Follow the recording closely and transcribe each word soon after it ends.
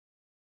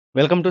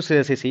Welcome to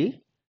CSC.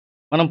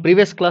 మనం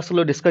previous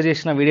క్లాసులో discuss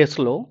చేసిన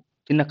వీడియోస్లో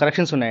చిన్న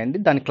కరెక్షన్స్ ఉన్నాయండి.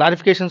 దాని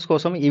క్లారిఫికేషన్స్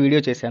కోసం ఈ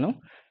వీడియో చేశాను.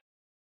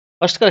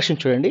 ఫస్ట్ కరెక్షన్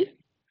చూడండి,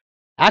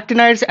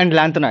 యాక్టినాయిడ్స్ అండ్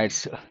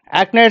లాంథనాయిడ్స్.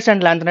 యాక్టినాయిడ్స్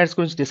అండ్ లాంథనాయిడ్స్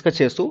గురించి డిస్కస్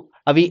చేస్తూ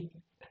అవి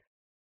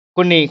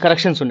కొన్ని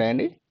కరెక్షన్స్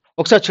ఉన్నాయండి.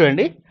 ఒకసారి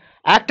చూడండి,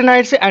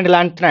 యాక్టినాయిడ్స్ and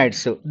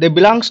లాంథనాయిడ్స్ they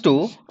belongs to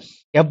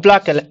F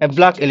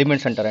block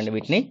elements అంటారండి.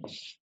 వీటిని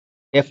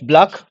ఎఫ్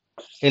బ్లాక్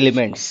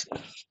ఎలిమెంట్స్.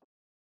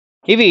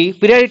 ఇవి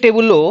పీరియాడిక్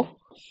టేబుల్లో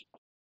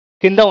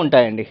కింద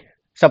ఉంటాయండి,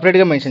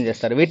 సపరేట్గా మెన్షన్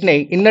చేస్తారు. వీటిని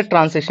ఇన్నర్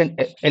ట్రాన్సిషన్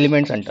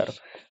ఎలిమెంట్స్ అంటారు,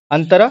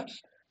 అంతర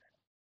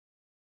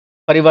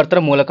పరివర్తన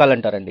మూలకాలు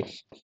అంటారండి.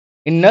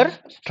 ఇన్నర్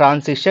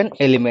ట్రాన్సిషన్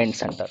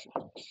ఎలిమెంట్స్ అంటారు,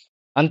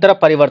 అంతర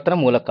పరివర్తన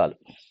మూలకాలు.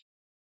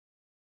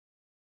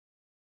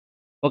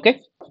 ఓకే,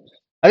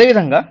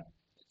 అదేవిధంగా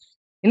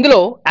ఇందులో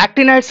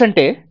యాక్టినాయిడ్స్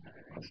అంటే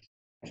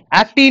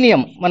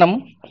యాక్టీనియం. మనం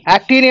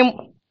యాక్టీనియం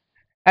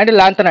అండ్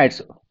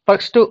లాంథనాయిడ్స్,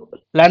 ఫస్ట్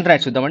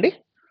లాంథనాయిడ్స్ చూద్దామండి.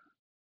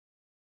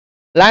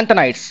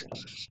 లాంథనాయిడ్స్,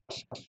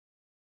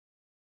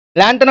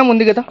 లాంథనం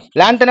ఉంది కదా,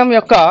 లాంథనం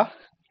యొక్క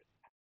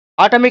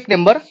ఆటమిక్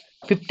నెంబర్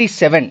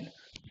 57.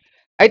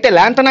 అయితే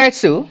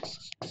లాంథనాయిడ్స్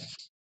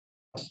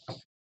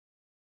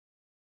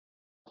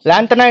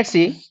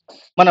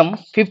మనం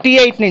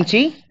 58 నుంచి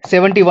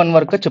 71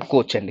 వరకు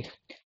చెప్పుకోవచ్చండి.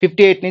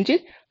 58 నుంచి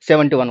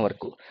 71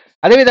 వరకు.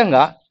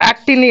 అదేవిధంగా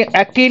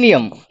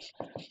యాక్టీనియం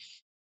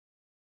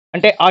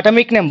అంటే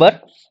ఆటమిక్ నెంబర్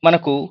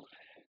మనకు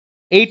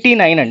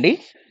 89 అండి.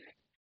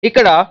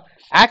 ఇక్కడ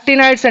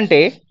యాక్టినాయిడ్స్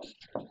అంటే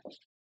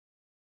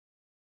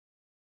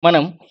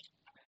మనం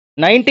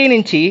 90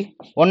 నుంచి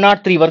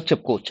 103 వరకు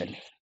చెప్పుకోవచ్చండి.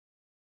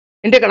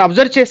 అంటే ఇక్కడ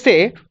అబ్జర్వ్ చేస్తే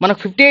మనకు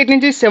 58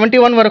 నుంచి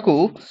 71 వరకు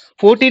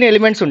 14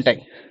 ఎలిమెంట్స్ ఉంటాయి.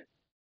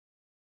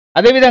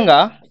 అదేవిధంగా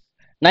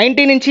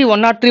 90 నుంచి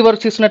 103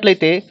 వరకు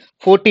చూసినట్లయితే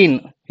 14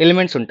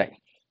 ఎలిమెంట్స్ ఉంటాయి.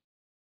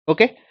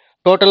 ఓకే,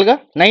 టోటల్గా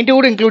 90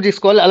 కూడా ఇంక్లూడ్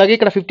చేసుకోవాలి. అలాగే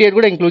ఇక్కడ 58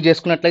 కూడా ఇంక్లూడ్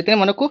చేసుకున్నట్లయితే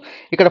మనకు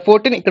ఇక్కడ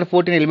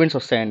 14 ఎలిమెంట్స్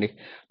వస్తాయండి.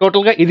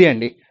 టోటల్గా ఇది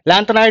అండి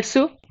లాంథనాయిడ్స్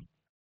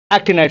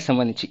యాక్టినాయిడ్స్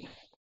సంబంధించి.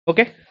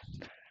 Okay,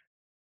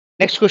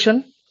 next question,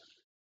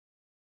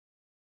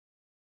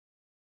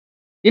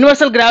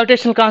 universal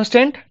gravitational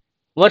constant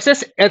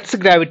versus earths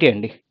gravity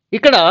అండి.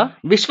 ఇక్కడ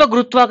విశ్వ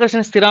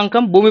గురుత్వాకర్షణ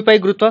స్థిరాంకం, భూమిపై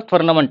గురుత్వ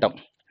త్వరణం అంటాం.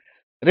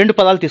 రెండు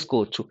పదాలు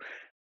తీసుకోవచ్చు.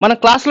 మన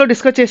క్లాస్లో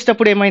డిస్కస్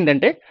చేసేటప్పుడు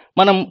ఏమైందంటే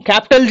మనం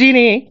క్యాపిటల్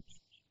జీని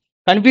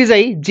కన్ఫ్యూజ్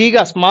అయ్యి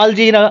జీగా స్మాల్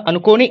జీగా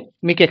అనుకొని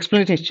మీకు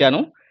ఎక్స్ప్లెనేషన్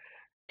ఇచ్చాను.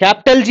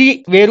 క్యాపిటల్ జీ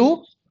వేరు,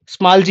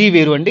 స్మాల్ జీ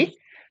వేరు అండి.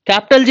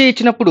 క్యాపిటల్ జీ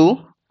ఇచ్చినప్పుడు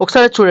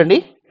ఒకసారి చూడండి,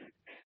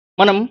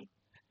 మనం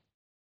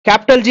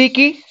క్యాపిటల్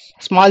జీకి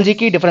స్మాల్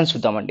జీకి డిఫరెన్స్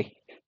చూద్దామండి.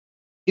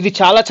 ఇది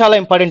చాలా చాలా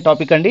ఇంపార్టెంట్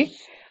టాపిక్ అండి.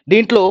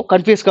 దీంట్లో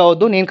కన్ఫ్యూజ్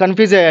కావద్దు, నేను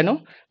కన్ఫ్యూజ్ అయ్యాను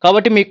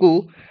కాబట్టి మీకు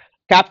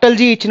క్యాపిటల్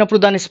జీ ఇచ్చినప్పుడు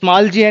దాన్ని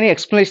స్మాల్ జీ అని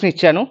ఎక్స్ప్లెనేషన్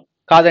ఇచ్చాను.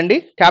 కాదండి,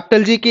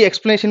 క్యాపిటల్ జీకి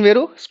ఎక్స్ప్లెనేషన్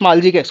వేరు,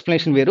 స్మాల్ జీకి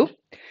ఎక్స్ప్లెనేషన్ వేరు.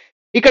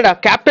 ఇక్కడ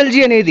క్యాపిటల్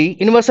జీ అనేది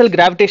యూనివర్సల్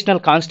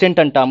గ్రావిటేషనల్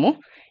కాన్స్టెంట్ అంటాము.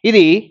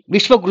 ఇది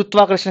విశ్వ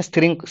గురుత్వాకర్షణ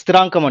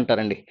స్థిరాంకం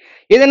అంటారండి.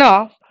 ఏదైనా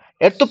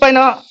ఎర్త్ పైన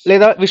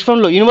లేదా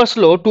విశ్వంలో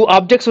యూనివర్స్లో 2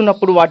 ఆబ్జెక్ట్స్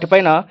ఉన్నప్పుడు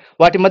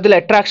వాటి మధ్యలో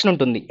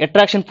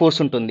అట్రాక్షన్ ఫోర్స్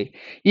ఉంటుంది.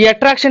 ఈ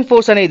అట్రాక్షన్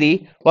ఫోర్స్ అనేది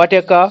వాటి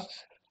యొక్క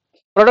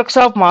ప్రొడక్ట్స్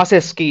ఆఫ్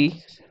మాసెస్కి,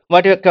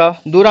 వాటి యొక్క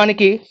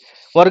దూరానికి,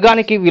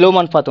 వర్గానికి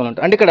విలోమానుపాతంలో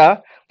ఉంటుంది. అంటే ఇక్కడ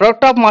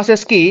product of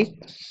మాసెస్కి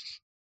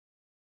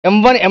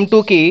m1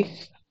 m2కి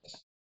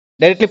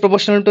directly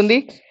proportional ఉంటుంది,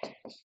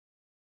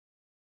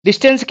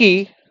 డిస్టెన్స్కి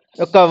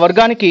యొక్క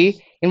వర్గానికి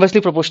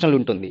ఇన్వర్స్లీ ప్రపోర్షనల్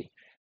ఉంటుంది.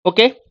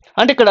 ఓకే,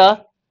 అంటే ఇక్కడ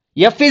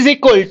F ఈజ్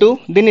ఈక్వల్ టు,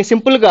 దీన్ని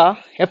సింపుల్గా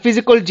F is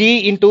equal G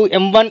into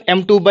m1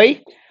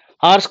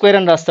 m2/r²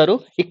 అని రాస్తారు.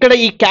 ఇక్కడ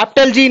ఈ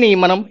క్యాపిటల్ జీని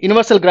మనం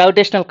యూనివర్సల్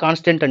గ్రావిటేషనల్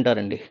కాన్స్టెంట్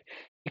అంటారండి.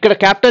 ఇక్కడ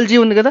క్యాపిటల్ జీ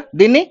ఉంది కదా,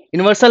 దీన్ని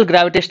యూనివర్సల్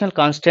గ్రావిటేషనల్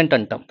కాన్స్టెంట్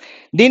అంటాం.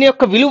 దీని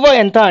యొక్క విలువ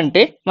ఎంత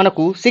అంటే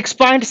మనకు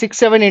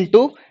 6.67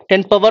 into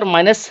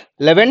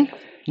 10⁻⁻11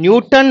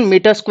 Newton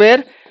metre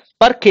square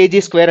per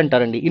KG square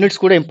అంటారండి.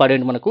 యూనిట్స్ కూడా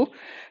ఇంపార్టెంట్ మనకు.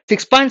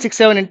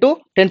 6.67 into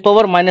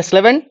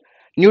 10⁻⁻11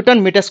 Newton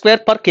metre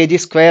square per KG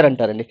square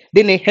అంటారండి.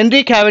 దీన్ని హెన్రీ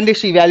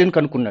క్యావెండిష్ ఈ వాల్యూని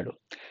కనుక్కున్నాడు.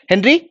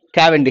 హెన్రీ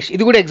క్యావెండిష్,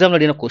 ఇది కూడా ఎగ్జామ్లో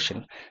అడిగిన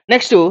క్వశ్చన్.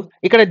 నెక్స్ట్,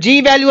 ఇక్కడ జీ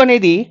వాల్యూ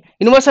అనేది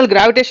యూనివర్సల్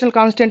గ్రావిటేషనల్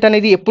కాన్స్టెంట్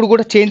అనేది ఎప్పుడు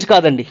కూడా చేంజ్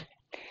కాదండి.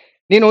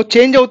 నేను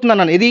చేంజ్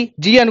అవుతుందన్నాను, ఇది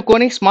జీ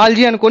అనుకొని స్మాల్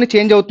జీ అనుకొని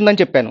చేంజ్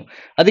అవుతుందని చెప్పాను.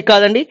 అది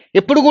కాదండి,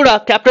 ఎప్పుడు కూడా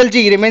capital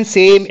G remains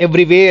same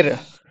everywhere.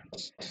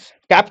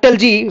 Capital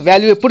G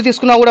value ఎప్పుడు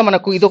తీసుకున్నా కూడా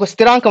మనకు ఇది ఒక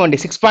స్థిరాంకం అండి.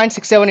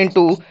 6.67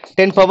 into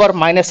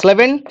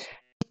 10⁻⁻11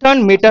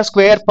 Newton metre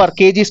square per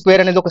KG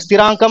square అనేది ఒక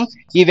స్థిరాంకం.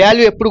 ఈ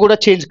వాల్యూ ఎప్పుడు కూడా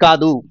చేంజ్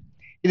కాదు,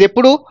 ఇది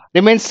ఎప్పుడు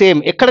రిమైన్స్ సేమ్,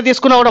 ఎక్కడ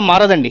తీసుకున్నా కూడా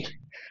మారదండి.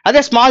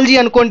 అదే స్మాల్ జీ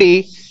అనుకోండి,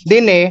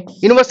 దీన్నే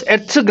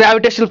ఎర్త్స్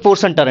గ్రావిటేషనల్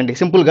ఫోర్స్ అంటారండి.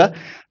 సింపుల్గా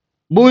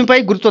భూమిపై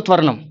గురుత్వ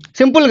త్వరణం.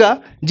 సింపుల్గా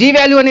జీ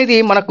వాల్యూ అనేది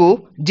మనకు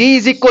G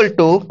is equal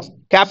to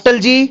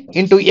capital G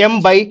into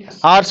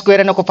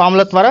m/r² అనే ఒక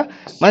ఫార్ములా ద్వారా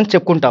మనం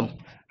చెప్పుకుంటాం.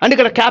 అంటే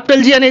ఇక్కడ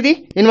క్యాపిటల్ జీ అనేది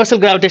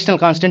యూనివర్సల్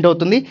గ్రావిటేషనల్ కాన్స్టెంట్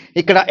అవుతుంది.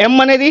 ఇక్కడ m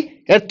అనేది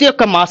ఎర్త్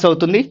యొక్క మాస్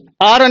అవుతుంది,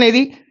 r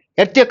అనేది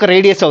ఎర్త్ యొక్క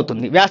రేడియస్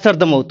అవుతుంది,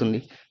 వ్యాసార్థం అవుతుంది.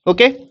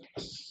 ఓకే,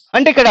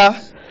 అంటే ఇక్కడ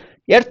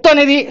ఎర్త్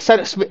అనేది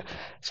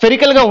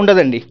స్ఫెరికల్గా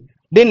ఉండదండి.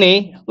 దీన్ని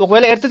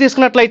ఒకవేళ ఎర్త్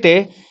తీసుకున్నట్లయితే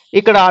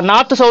ఇక్కడ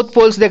నార్త్ సౌత్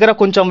పోల్స్ దగ్గర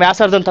కొంచెం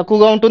వ్యాసార్థం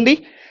తక్కువగా ఉంటుంది,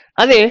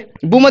 అదే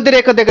భూమధ్య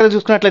రేఖ దగ్గర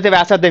చూసుకున్నట్లయితే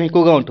వ్యాసార్థం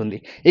ఎక్కువగా ఉంటుంది.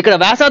 ఇక్కడ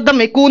వ్యాసార్థం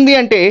ఎక్కువ ఉంది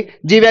అంటే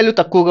జీ వాల్యూ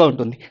తక్కువగా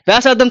ఉంటుంది,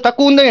 వ్యాసార్థం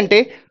తక్కువ ఉంది అంటే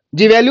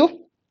జీ వాల్యూ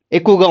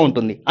ఎక్కువగా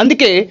ఉంటుంది.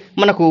 అందుకే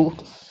మనకు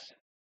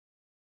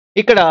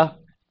ఇక్కడ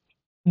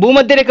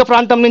భూమధ్య రేఖ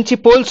ప్రాంతం నుంచి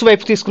పోల్స్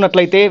వైపు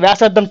తీసుకున్నట్లయితే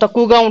వ్యాసార్థం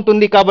తక్కువగా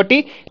ఉంటుంది కాబట్టి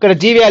ఇక్కడ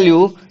జీ వాల్యూ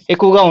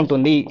ఎక్కువగా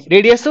ఉంటుంది,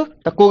 రేడియస్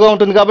తక్కువగా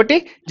ఉంటుంది కాబట్టి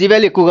జీ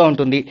వాల్యూ ఎక్కువగా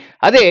ఉంటుంది.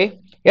 అదే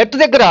ఎర్త్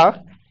దగ్గర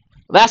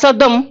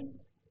వ్యాసార్థం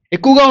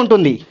ఎక్కువగా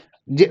ఉంటుంది,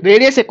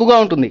 రేడియస్ ఎక్కువగా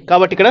ఉంటుంది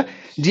కాబట్టి ఇక్కడ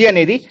జీ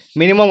అనేది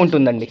మినిమం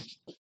ఉంటుందండి.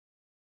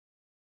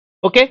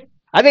 ఓకే,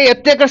 అదే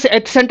ఎర్త్ దగ్గర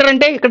ఎర్త్ సెంటర్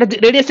అంటే ఇక్కడ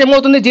రేడియస్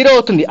ఏమవుతుంది, జీరో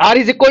అవుతుంది, are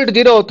is equal to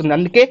zero అవుతుంది.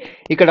 అందుకే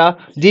ఇక్కడ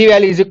G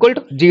value is equal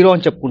to zero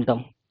అని చెప్పుకుంటాం.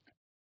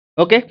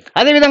 ఓకే,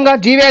 అదేవిధంగా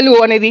జీ వాల్యూ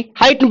అనేది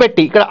హైట్ని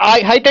బట్టి, ఇక్కడ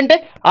హైట్ అంటే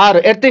ఆర్,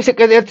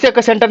 ఎర్త్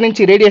యొక్క సెంటర్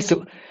నుంచి రేడియస్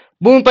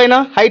భూమి పైన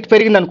హైట్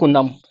పెరిగింది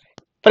అనుకుందాం.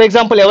 ఫర్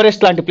ఎగ్జాంపుల్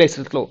ఎవరెస్ట్ లాంటి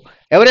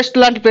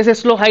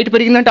ప్లేసెస్లో హైట్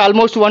పెరిగిందంటే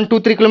ఆల్మోస్ట్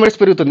 1-3 కిలోమీటర్స్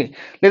పెరుగుతుంది,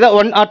 లేదా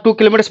 1 or 2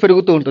 కిలోమీటర్స్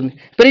పెరుగుతూ ఉంటుంది.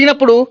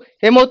 పెరిగినప్పుడు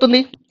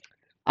ఏమవుతుంది,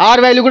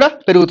 ఆర్ వాల్యూ కూడా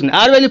పెరుగుతుంది.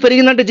 ఆర్ వాల్యూ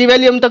పెరిగిందంటే జీ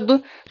వాల్యూ ఏం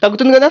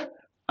తగ్గుతుంది కదా,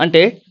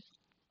 అంటే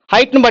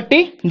హైట్ని బట్టి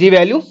జీ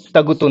వాల్యూ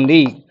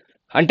తగ్గుతుంది.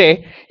 అంటే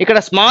ఇక్కడ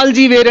స్మాల్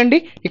జీ వేరండి,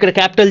 ఇక్కడ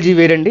క్యాపిటల్ జీ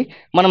వేరండి.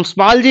 మనం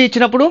స్మాల్ జీ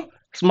ఇచ్చినప్పుడు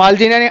స్మాల్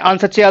జీనే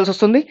ఆన్సర్ చేయాల్సి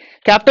వస్తుంది,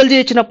 క్యాపిటల్ జీ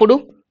ఇచ్చినప్పుడు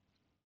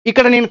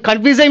ఇక్కడ నేను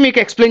కన్ఫ్యూజ్ అయ్యి మీకు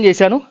ఎక్స్ప్లెయిన్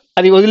చేశాను,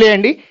 అది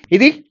వదిలేయండి.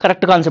 ఇది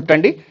కరెక్ట్ కాన్సెప్ట్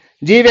అండి.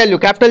 G value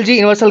capital G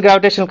universal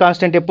gravitational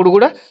constant ఎప్పుడు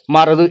కూడా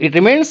మారదు, it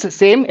remains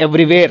same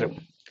everywhere.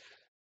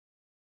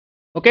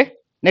 Okay,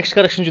 next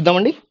correction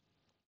చూద్దామండి.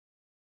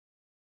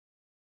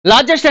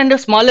 Largest and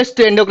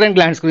smallest endocrine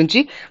glands గురించి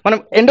మనం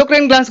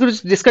ఎండోక్రైన్ గ్లాండ్స్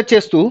గురించి డిస్కస్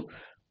చేస్తూ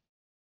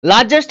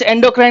లార్జెస్ట్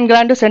ఎండోక్రైన్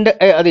గ్లాండ్స్ అండ్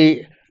అది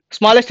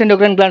స్మాలెస్ట్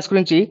ఎండోక్రైన్ గ్లాండ్స్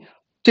గురించి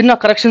చిన్న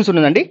కరెక్షన్స్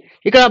ఉన్నదండి.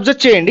 ఇక్కడ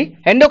అబ్జర్వ్ చేయండి,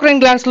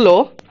 ఎండోక్రైన్ గ్లాండ్స్లో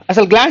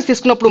అసలు గ్లాండ్స్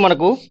తీసుకున్నప్పుడు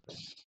మనకు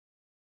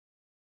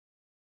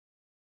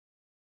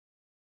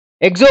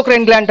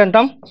ఎగ్జోక్రైన్ గ్లాండ్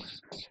అంటాం,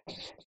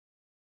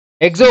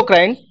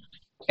 ఎగ్జోక్రైన్,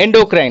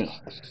 ఎండోక్రైన్.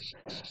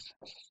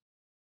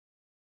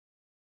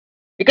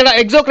 ఇక్కడ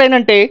ఎగ్జోక్రైన్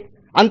అంటే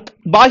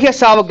బాహ్య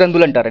స్రావ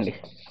గ్రంథులు అంటారండి,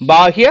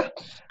 బాహ్య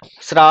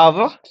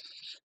స్రావ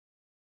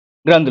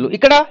గ్రంథులు.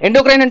 ఇక్కడ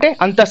ఎండోక్రైన్ అంటే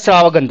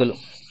అంతఃస్రావ గ్రంథులు.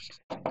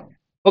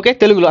 ఓకే,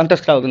 తెలుగులో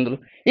అంతఃస్రావ గ్రంథులు.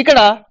 ఇక్కడ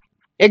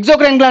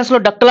ఎగ్జోక్రైన్ గ్లాండ్స్లో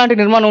డక్ట్ లాంటి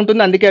నిర్మాణం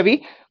ఉంటుంది, అందుకే అవి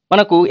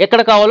మనకు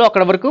ఎక్కడ కావాలో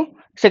అక్కడ వరకు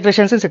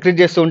సెక్రెషన్స్ సెక్రెట్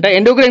చేస్తూ ఉంటాయి.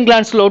 ఎండోక్రైన్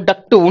గ్లాండ్స్లో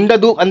డక్ట్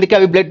ఉండదు, అందుకే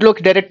అవి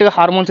బ్లడ్లోకి డైరెక్ట్గా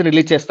హార్మోన్స్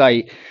రిలీజ్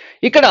చేస్తాయి.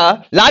 ఇక్కడ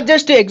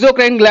లార్జెస్ట్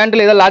ఎగ్జోక్రైన్ గ్లాండ్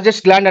లేదా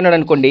లార్జెస్ట్ గ్లాండ్ అన్నాడు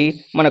అనుకోండి,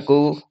 మనకు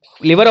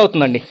లివర్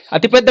అవుతుందండి.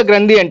 అతిపెద్ద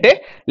గ్రంథి అంటే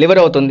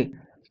లివర్ అవుతుంది.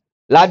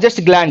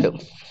 Largest gland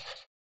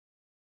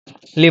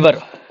liver.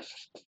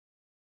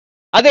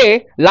 అదే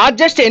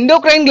లార్జెస్ట్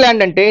ఎండోక్రైన్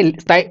గ్లాండ్ అంటే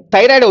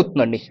థైరాయిడ్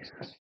అవుతుందండి.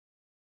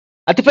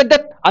 అతిపెద్ద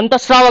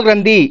అంతఃస్రావ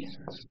గ్రంథి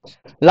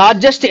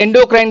లార్జెస్ట్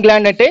ఎండోక్రైన్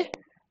గ్లాండ్ అంటే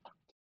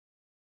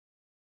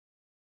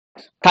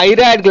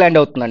థైరాయిడ్ గ్లాండ్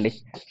అవుతుందండి.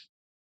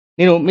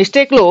 నేను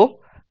మిస్టేక్లో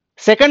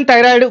సెకండ్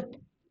థైరాయిడ్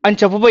అని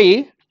చెప్పబోయి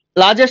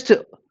లార్జెస్ట్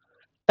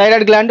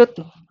థైరాయిడ్ గ్లాండ్,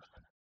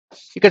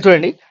 ఇక్కడ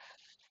చూడండి,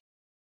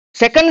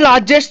 సెకండ్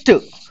లార్జెస్ట్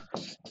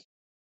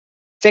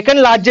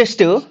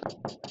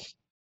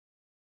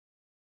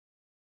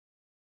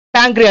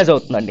ప్యాంక్రియాస్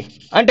అవుతుందండి.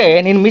 అంటే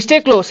నేను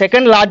మిస్టేక్లో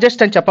సెకండ్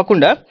లార్జెస్ట్ అని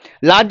చెప్పకుండా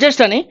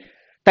లార్జెస్ట్ అని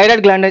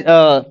థైరాయిడ్ గ్లాండ్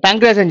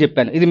ప్యాంక్రియాస్ అని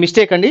చెప్పాను, ఇది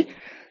మిస్టేక్ అండి.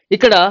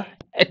 ఇక్కడ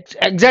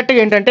ఎగ్జాక్ట్గా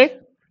ఏంటంటే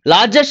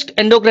లార్జెస్ట్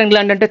ఎండోక్రైన్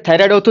గ్లాండ్ అంటే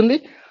థైరాయిడ్ అవుతుంది,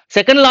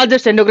 సెకండ్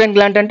లార్జెస్ట్ ఎండోక్రైన్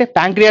గ్లాండ్ అంటే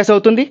ప్యాంక్రియాస్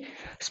అవుతుంది,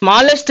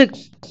 స్మాలెస్ట్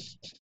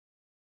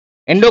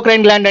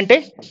ఎండోక్రైన్ గ్లాండ్ అంటే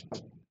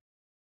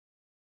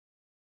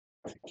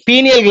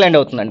పీనియల్ గ్లాండ్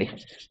అవుతుందండి,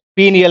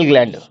 పీనియల్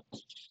గ్లాండ్.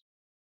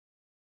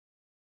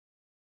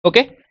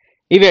 ఓకే,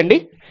 ఇవి అండి.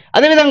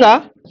 అదేవిధంగా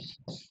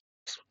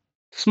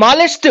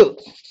స్మాలెస్ట్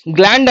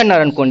గ్లాండ్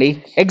అన్నారు అనుకోండి,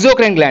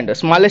 exocrine gland,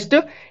 smallest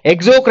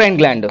exocrine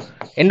gland,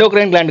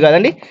 endocrine gland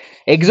కాదండి.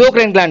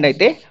 ఎగ్జోక్రైన్ గ్లాండ్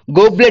అయితే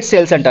గోబ్లెట్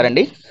సెల్స్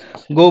అంటారండి,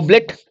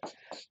 గోబ్లెట్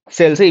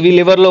సెల్స్. ఇవి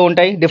లివర్లో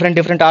ఉంటాయి,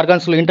 డిఫరెంట్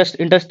ఆర్గాన్స్లో,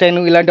 ఇంటెస్టైన్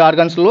ఇలాంటి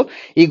ఆర్గాన్స్లో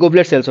ఈ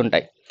గోబ్లెట్ సెల్స్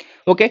ఉంటాయి.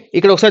 ఓకే,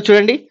 ఇక్కడ ఒకసారి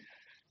చూడండి,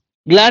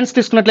 గ్లాండ్స్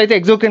తీసుకున్నట్లయితే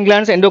exocrine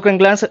glands, endocrine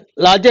glands.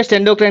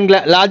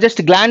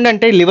 Largest gland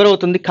అంటే లివర్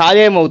అవుతుంది,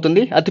 కాలేయం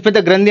అవుతుంది. అతిపెద్ద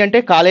గ్రంథి అంటే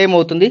కాలేయం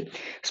అవుతుంది.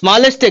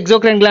 స్మాలెస్ట్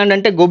ఎగ్జోక్రైన్ గ్లాండ్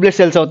అంటే గోబ్లెట్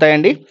సెల్స్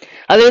అవుతాయండి.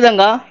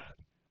 అదేవిధంగా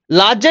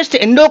లార్జెస్ట్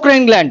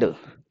ఎండోక్రైన్ గ్లాండ్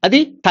అది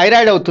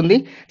థైరాయిడ్ అవుతుంది.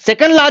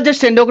 సెకండ్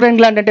లార్జెస్ట్ ఎండోక్రైన్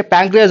గ్లాండ్ అంటే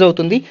ప్యాంక్రియాస్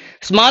అవుతుంది.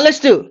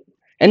 స్మాలెస్ట్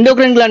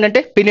ఎండోక్రైన్ గ్లాండ్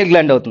అంటే పీనియల్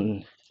గ్లాండ్ అవుతుంది.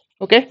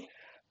 ఓకే,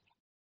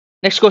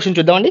 నెక్స్ట్ క్వశ్చన్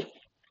చూద్దామండి.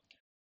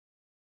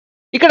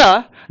 ఇక్కడ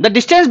the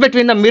distance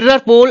between the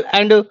mirror pole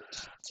and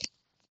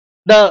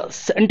the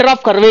centre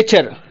of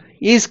curvature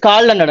is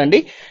called అన్నాడండి.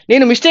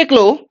 నేను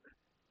మిస్టేక్లో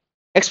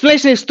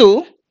ఎక్స్ప్లెనేషన్ ఇస్తూ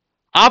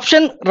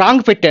ఆప్షన్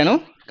రాంగ్ పెట్టాను,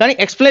 కానీ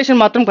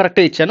ఎక్స్ప్లెనేషన్ మాత్రం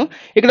కరెక్ట్గా ఇచ్చాను.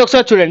 ఇక్కడ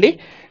ఒకసారి చూడండి,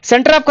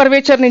 సెంటర్ ఆఫ్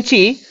కర్వేచర్ నుంచి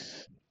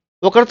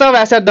వక్రతా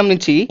వ్యాసార్థం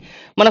నుంచి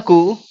మనకు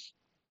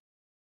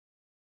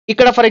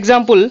ఇక్కడ ఫర్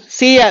ఎగ్జాంపుల్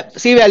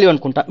సి వాల్యూ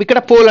అనుకుంటాం, ఇక్కడ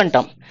పోల్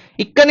అంటాం.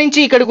 ఇక్కడ నుంచి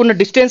ఇక్కడికి ఉన్న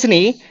డిస్టెన్స్ని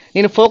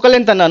నేను ఫోకల్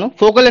లెంత్ అన్నాను,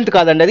 ఫోకల్ లెంత్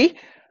కాదండి, అది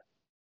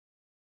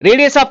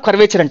రేడియస్ ఆఫ్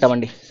కర్వేచర్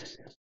అంటామండి,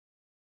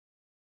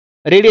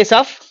 రేడియస్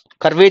ఆఫ్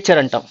కర్వేచర్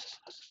అంటాం.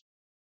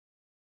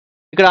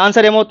 ఇక్కడ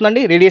ఆన్సర్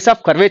ఏమవుతుందండి, రేడియస్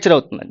ఆఫ్ కర్వేచర్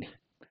అవుతుందండి,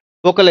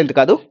 ఫోకల్ లెంత్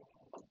కాదు.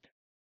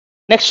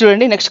 నెక్స్ట్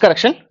చూడండి, next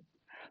correction.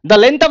 The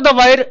length of the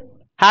wire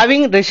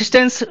having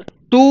resistance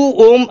 2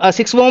 ohm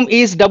 6 ohm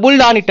is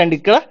doubled on it అండి.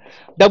 ఇక్కడ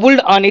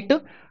doubled on it,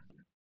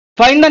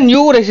 find the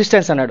new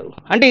resistance అన్నాడు.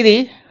 అంటే ఇది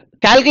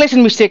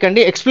క్యాల్కులేషన్ మిస్టేక్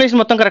అండి, ఎక్స్ప్లెనేషన్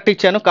మొత్తం కరెక్ట్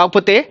ఇచ్చాను,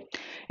 కాకపోతే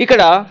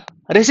ఇక్కడ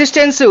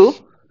రెసిస్టెన్స్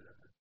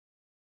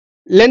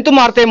లెంత్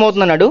మారితే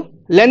ఏమవుతుంది అన్నాడు.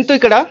 లెంత్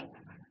ఇక్కడ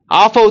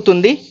ఆఫ్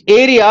అవుతుంది,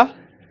 ఏరియా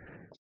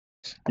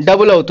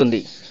డబుల్ అవుతుంది.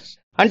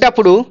 అంటే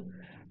అప్పుడు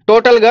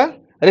టోటల్గా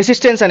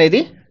రెసిస్టెన్స్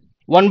అనేది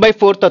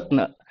 1/4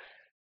 అవుతుంది,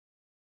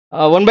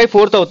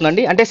 1/4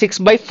 అవుతుందండి. అంటే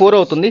 6/4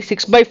 అవుతుంది.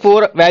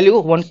 6/4 వాల్యూ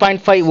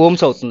 1.5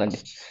 ohms అవుతుందండి.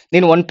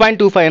 నేను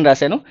 1.25 అని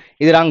రాశాను,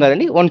 ఇది రాంగ్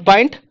కదండి.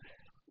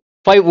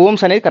 1.5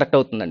 ohms అనేది కరెక్ట్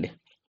అవుతుందండి.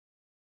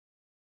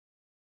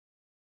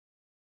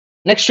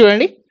 నెక్స్ట్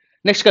చూడండి,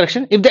 next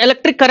correction. If the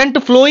electric current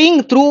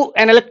flowing through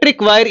an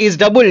electric wire is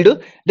doubled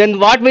then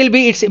what will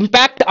be it's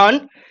impact on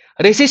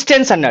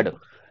resistance అన్నాడు.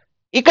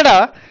 ఇక్కడ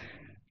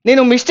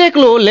నేను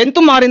మిస్టేక్లో లెంత్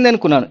మారింది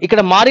అనుకున్నాను,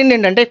 ఇక్కడ మారింది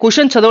ఏంటంటే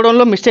క్వశ్చన్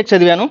చదవడంలో మిస్టేక్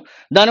చదివాను,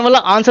 దానివల్ల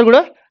ఆన్సర్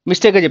కూడా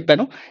మిస్టేక్గా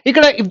చెప్పాను.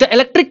 ఇక్కడ if the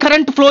electric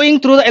current flowing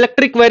through the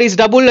electric wire is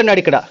doubled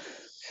అన్నాడు. ఇక్కడ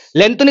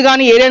లెంత్ని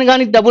కానీ ఏరియాని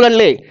కానీ డబుల్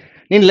అనలే,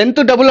 నేను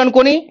లెంత్ డబుల్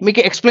అనుకొని మీకు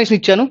ఎక్స్ప్లెనేషన్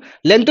ఇచ్చాను.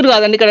 లెంత్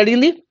కాదండి ఇక్కడ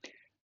అడిగింది,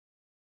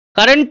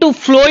 current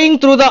flowing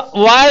through the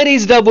wire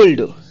is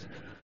doubled.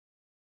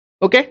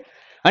 Okay,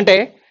 అంటే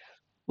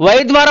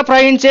వైర్ ద్వారా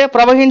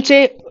ప్రవహించే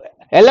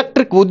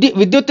ఎలక్ట్రిక్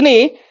విద్యుత్ని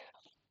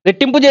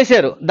రెట్టింపు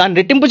చేశారు, దాన్ని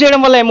రెట్టింపు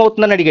చేయడం వల్ల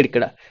ఏమవుతుందని అడిగాడు.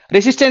 ఇక్కడ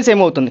రెసిస్టెన్స్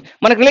ఏమవుతుంది,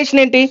 మనకు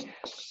రిలేషన్ ఏంటి,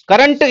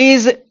 current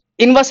is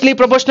inversely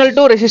proportional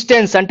to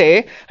resistance. అంటే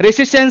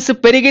రెసిస్టెన్స్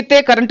పెరిగితే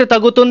కరెంటు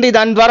తగ్గుతుంది,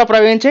 దాని ద్వారా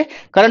ప్రవహించే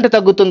కరెంటు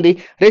తగ్గుతుంది.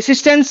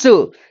 రెసిస్టెన్స్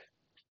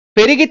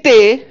పెరిగితే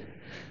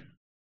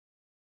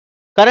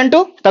కరెంటు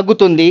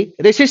తగ్గుతుంది,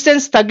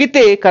 రెసిస్టెన్స్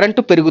తగ్గితే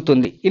కరెంటు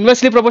పెరుగుతుంది.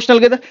 ఇన్వర్స్లీ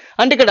ప్రపోర్షనల్ కదా.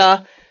 అంటే ఇక్కడ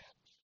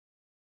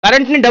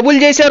కరెంట్ని డబుల్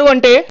చేశారు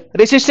అంటే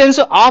రెసిస్టెన్స్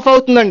ఆఫ్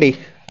అవుతుందండి,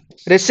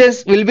 resistance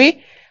will be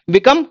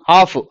become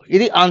of.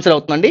 ఇది ఆన్సర్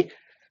అవుతుందండి.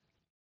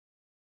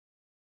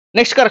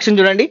 నెక్స్ట్ కరెక్షన్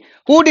చూడండి.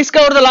 Who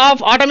discover the law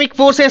of atomic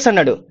forces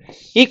అన్నాడు.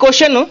 ఈ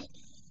క్వశ్చన్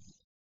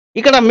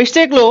ఇక్కడ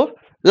మిస్టేక్లో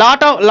లా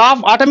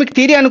ఆఫ్ ఆటమిక్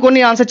థియరీ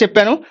అనుకుని ఆన్సర్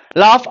చెప్పాను.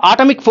 లా ఆఫ్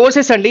ఆటమిక్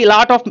ఫోర్సెస్ అండి. లా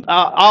ఆఫ్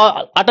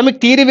ఆటమిక్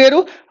థియరీ వేరు,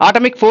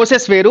 ఆటమిక్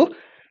ఫోర్సెస్ వేరు.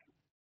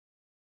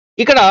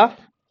 ఇక్కడ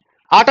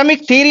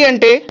ఆటమిక్ థియరీ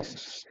అంటే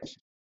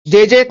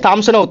జేజే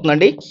థామ్సన్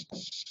అవుతుందండి,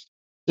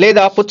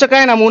 లేదా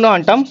పుచ్చకాయ నమూనా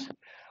అంటాం.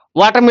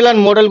 వాటర్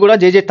మిలన్ మోడల్ కూడా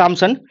జేజే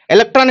థామ్సన్,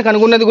 ఎలక్ట్రాన్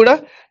కనుగొన్నది కూడా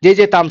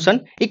జేజే థామ్సన్.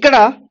 ఇక్కడ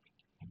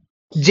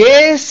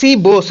జేసి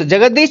బోస్,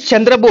 జగదీష్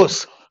చంద్ర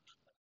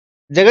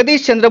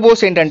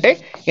బోస్ ఏంటంటే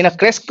ఈయన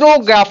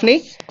క్రెస్కోగ్రాఫ్ని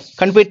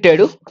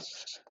కనిపెట్టాడు.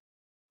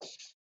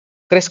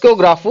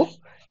 క్రెస్కోగ్రాఫ్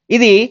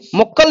ఇది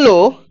మొక్కల్లో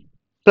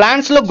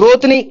ప్లాంట్స్లో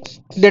గ్రోత్ని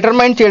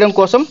డిటర్మైన్ చేయడం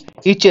కోసం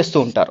యూజ్ చేస్తూ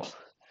ఉంటారు.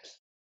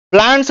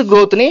 ప్లాంట్స్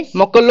గ్రోత్ని,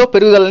 మొక్కల్లో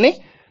పెరుగుదలని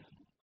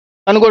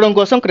కనుగొనడం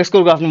కోసం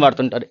క్రెస్కోగ్రాఫ్ని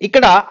వాడుతుంటారు.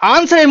 ఇక్కడ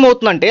ఆన్సర్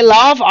ఏమవుతుందంటే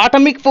లా ఆఫ్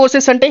ఆటమిక్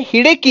ఫోర్సెస్ అంటే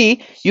హిడేకి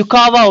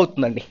యుకావా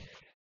అవుతుందండి.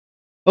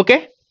 ఓకే,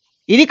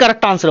 ఇది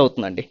కరెక్ట్ ఆన్సర్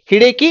అవుతుందండి,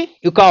 హిడేకి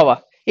యుకావా.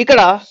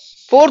 ఇక్కడ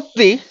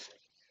ఫోర్త్ది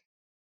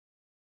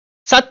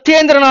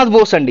సత్యేంద్రనాథ్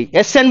బోస్ అండి.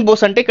 ఎస్ఎన్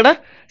బోస్ అంటే ఇక్కడ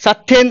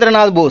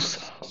సత్యేంద్రనాథ్ బోస్.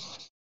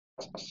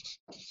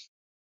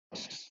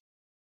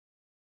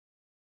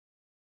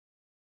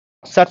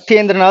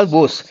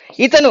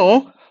 ఇతను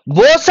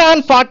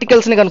బోసాన్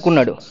పార్టికల్స్ ని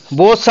కనుక్కున్నాడు.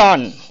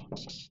 బోసాన్.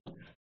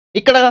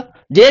 ఇక్కడ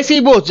జేసీ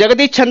బోస్,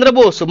 జగదీష్ చంద్ర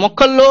బోస్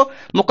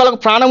మొక్కలకు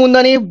ప్రాణం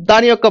ఉందని,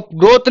 దాని యొక్క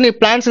గ్రోత్ ని,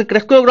 ప్లాంట్స్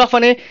క్రెస్కోగ్రాఫ్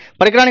అనే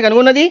పరికరాన్ని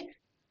కనుగొన్నది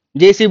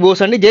జేసీ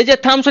బోస్ అండి. J J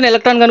Thomson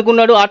electron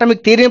కనుక్కున్నాడు,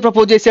 atomic థియరీని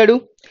propose చేశాడు,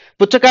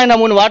 పుచ్చకాయ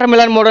నమూనా వాటర్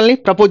మిలన్ మోడల్ ని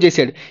ప్రపోజ్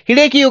చేశాడు.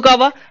 హిడేకి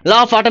యుకావా law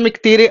of atomic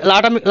theory,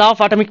 law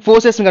of atomic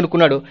forces ని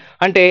కనుక్కున్నాడు.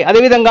 అంటే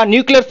అదేవిధంగా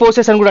న్యూక్లియర్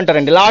ఫోర్సెస్ అని కూడా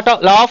అంటారండి, లా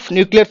ఆఫ్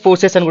న్యూక్లియర్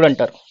ఫోర్సెస్ అని కూడా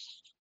అంటారు.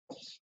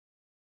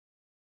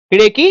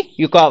 హిడేకి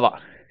యుకావా,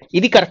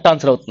 ఇది కరెక్ట్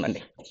ఆన్సర్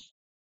అవుతుందండి.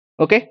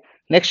 ఓకే,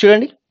 నెక్స్ట్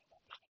చూడండి.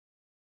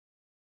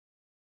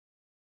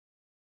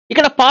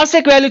 ఇక్కడ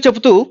పార్సెక్ వాల్యూ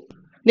చెబుతూ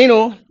నేను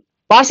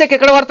పార్సెక్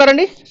ఎక్కడ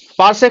వాడతారండి,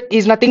 parsec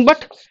is nothing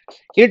but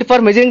unit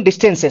for measuring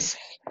distances.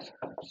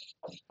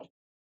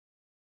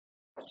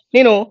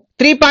 నేను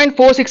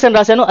 3.46 అని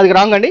రాశాను, అది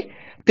రాంగ్ అండి.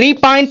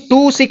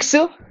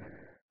 3.26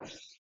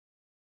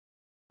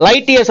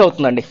 లైట్ ఇయర్స్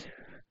అవుతుందండి.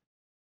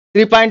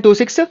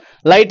 3.26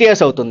 లైట్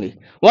ఇయర్స్ అవుతుంది.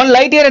 1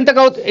 లైట్ ఇయర్ ఎంత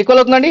ఈక్వల్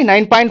అవుతుందండి,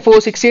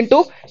 9.46 ఇంటూ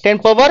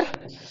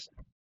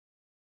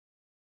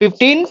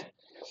 10⁻15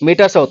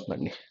 మీటర్స్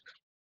అవుతుందండి.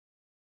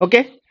 ఓకే,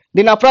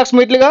 దీన్ని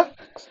అప్రాక్సిమేట్లీగా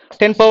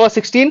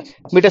 10⁻16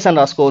 మీటర్స్ అని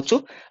రాసుకోవచ్చు.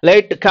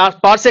 లైట్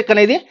పార్సెక్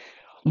అనేది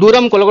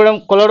దూరం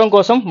కొలవడం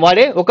కోసం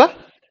వాడే ఒక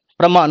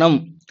ప్రమాణం,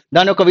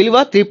 దాని యొక్క విలువ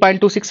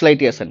 3.26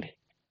 లైట్ ఇయర్స్ అండి.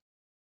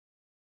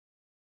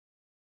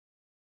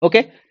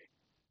 ఓకే,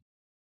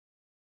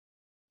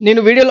 నేను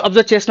వీడియోలో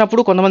అబ్జర్వ్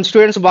చేసినప్పుడు కొంతమంది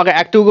స్టూడెంట్స్ బాగా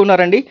యాక్టివ్గా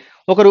ఉన్నారండి.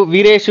 ఒకరు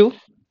వీరేషు,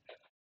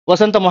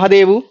 వసంత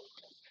మహాదేవు,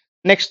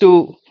 నెక్స్ట్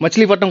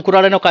మచిలీపట్నం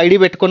కుర్రాడని ఒక ఐడి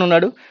పెట్టుకొని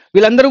ఉన్నాడు.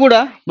 వీళ్ళందరూ కూడా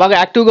బాగా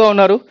యాక్టివ్గా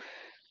ఉన్నారు.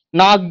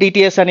 నాగ్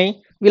డిటిఎస్ అని,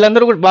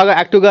 వీళ్ళందరూ కూడా బాగా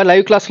యాక్టివ్గా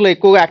లైవ్ క్లాస్లో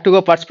ఎక్కువగా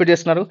యాక్టివ్గా పార్టిసిపేట్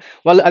చేస్తున్నారు.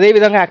 వాళ్ళు అదే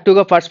విధంగా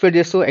యాక్టివ్గా పార్టిసిపేట్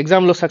చేస్తూ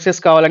ఎగ్జామ్లో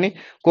సక్సెస్ కావాలని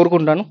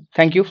కోరుకుంటాను.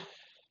 Thank you.